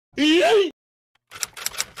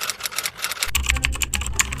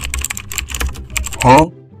Huh?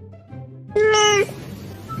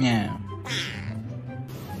 Yeah.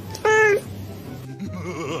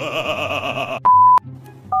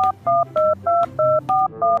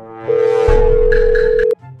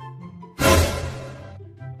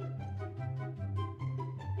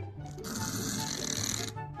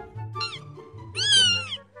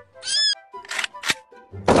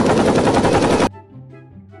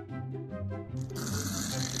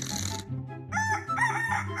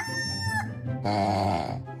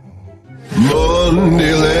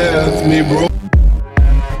 Monday left me broke.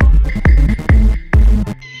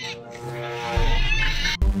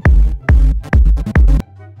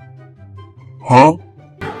 Huh?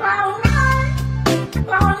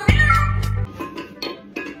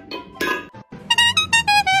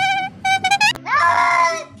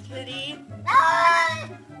 Kitty.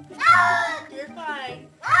 You're fine.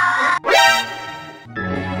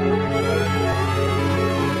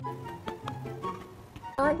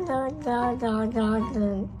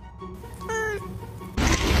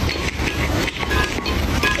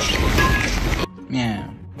 Yeah.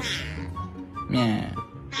 Yeah.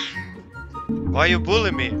 Why you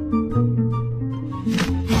bully me?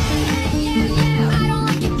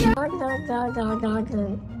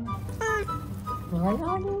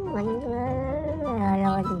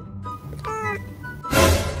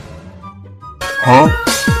 Huh?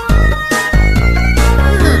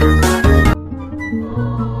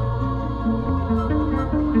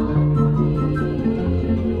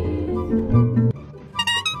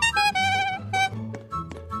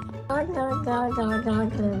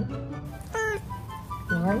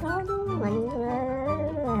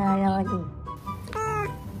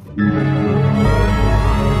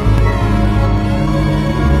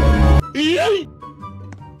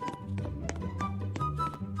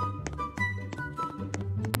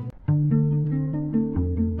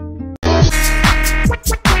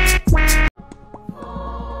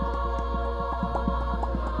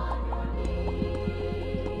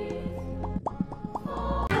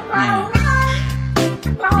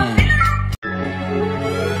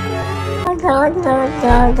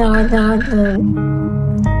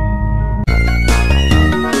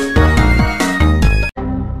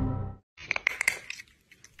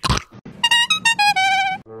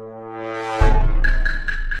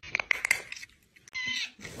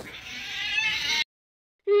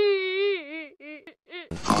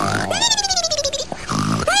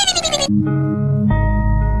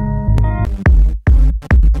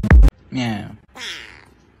 Yeah.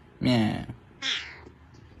 Yeah.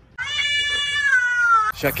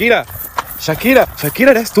 Shakira, Shakira,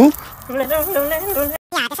 Shakira, ¿eres tú?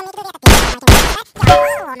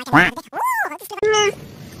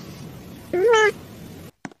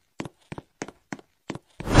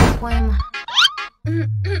 Poema.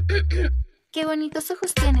 Qué bonitos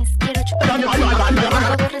ojos tienes. Quiero chupar.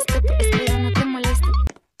 Con todo respeto, espero no te moleste.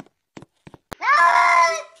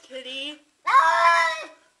 Kitty.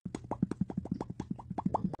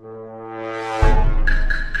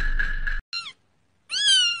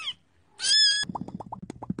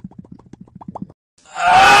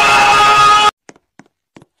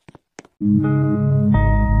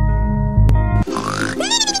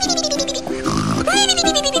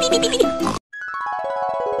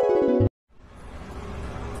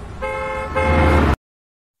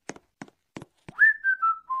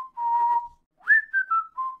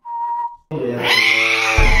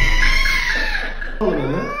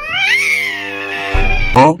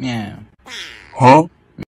 Huh? Yeah. Huh?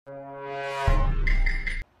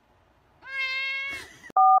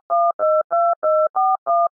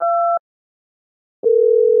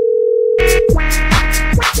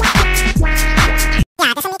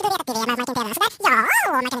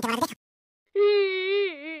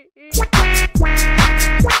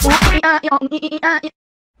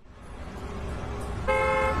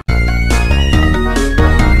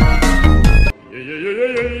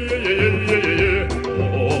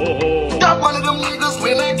 Got one of them niggas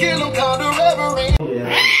when I kill him called the Reverend.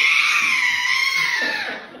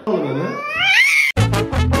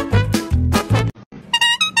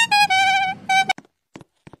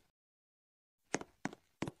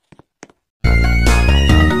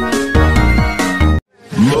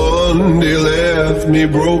 Monday left me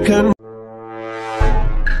broken.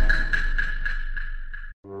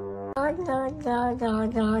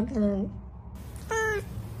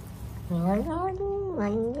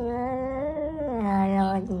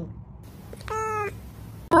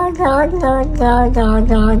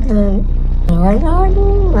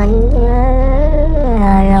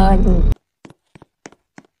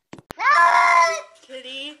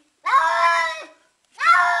 kitty.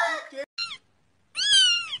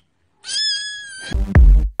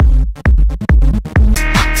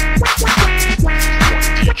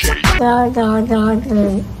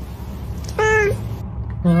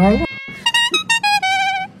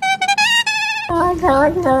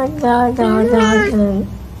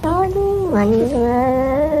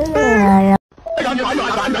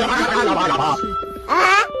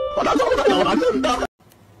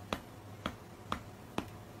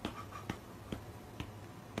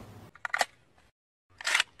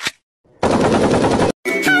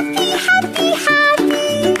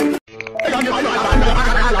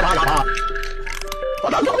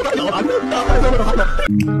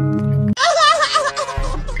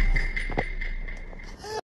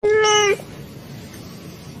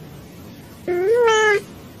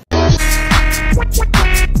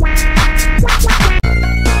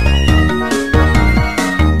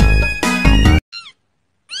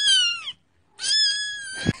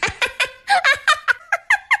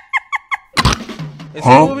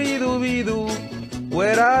 Scooby-Dooby-Doo,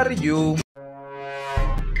 where are you?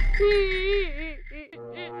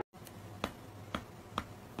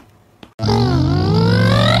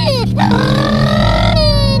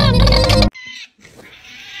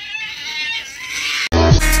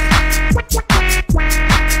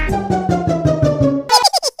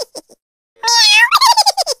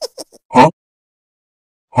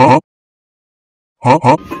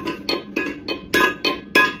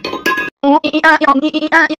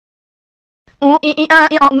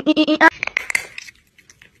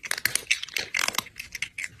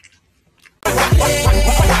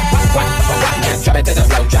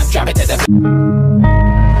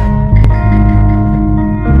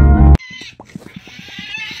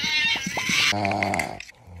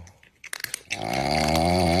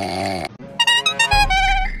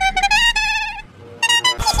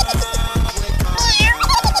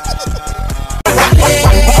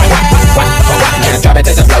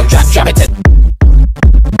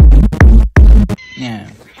 Yeah.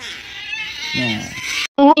 Yeah.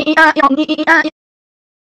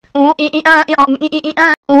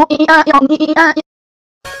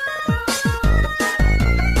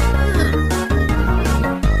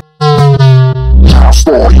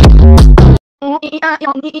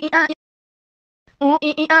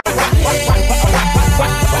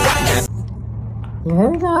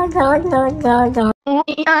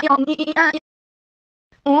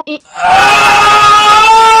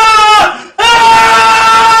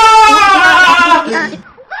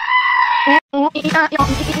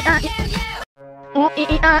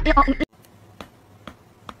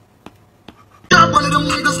 Got one of them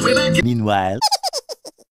niggas when I get Meanwhile.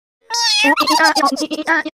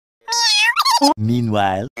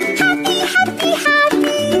 Meanwhile.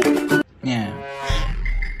 Yeah.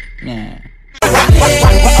 Yeah.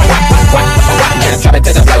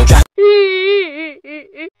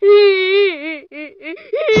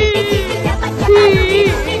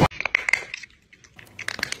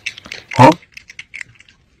 Huh?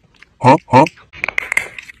 Huh? Huh?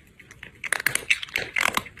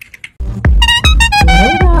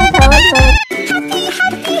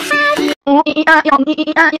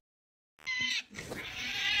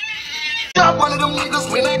 Got one of them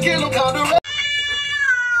niggas when I kill him, call the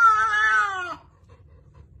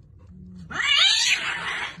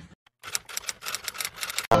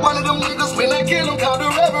one of them niggas when I kill him, call the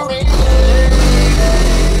reverend.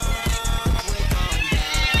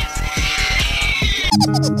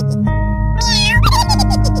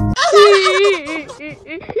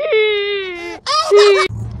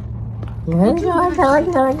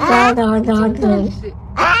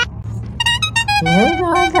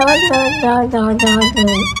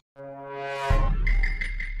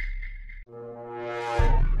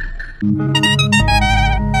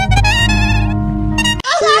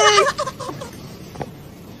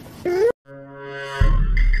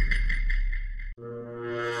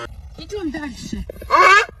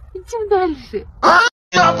 Идем дальше.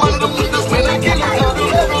 Got one of them niggas when I kill him, call the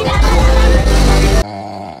reverend.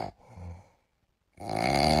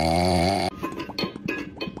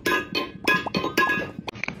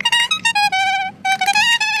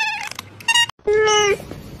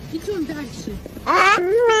 Идем дальше.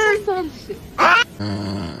 Идем дальше.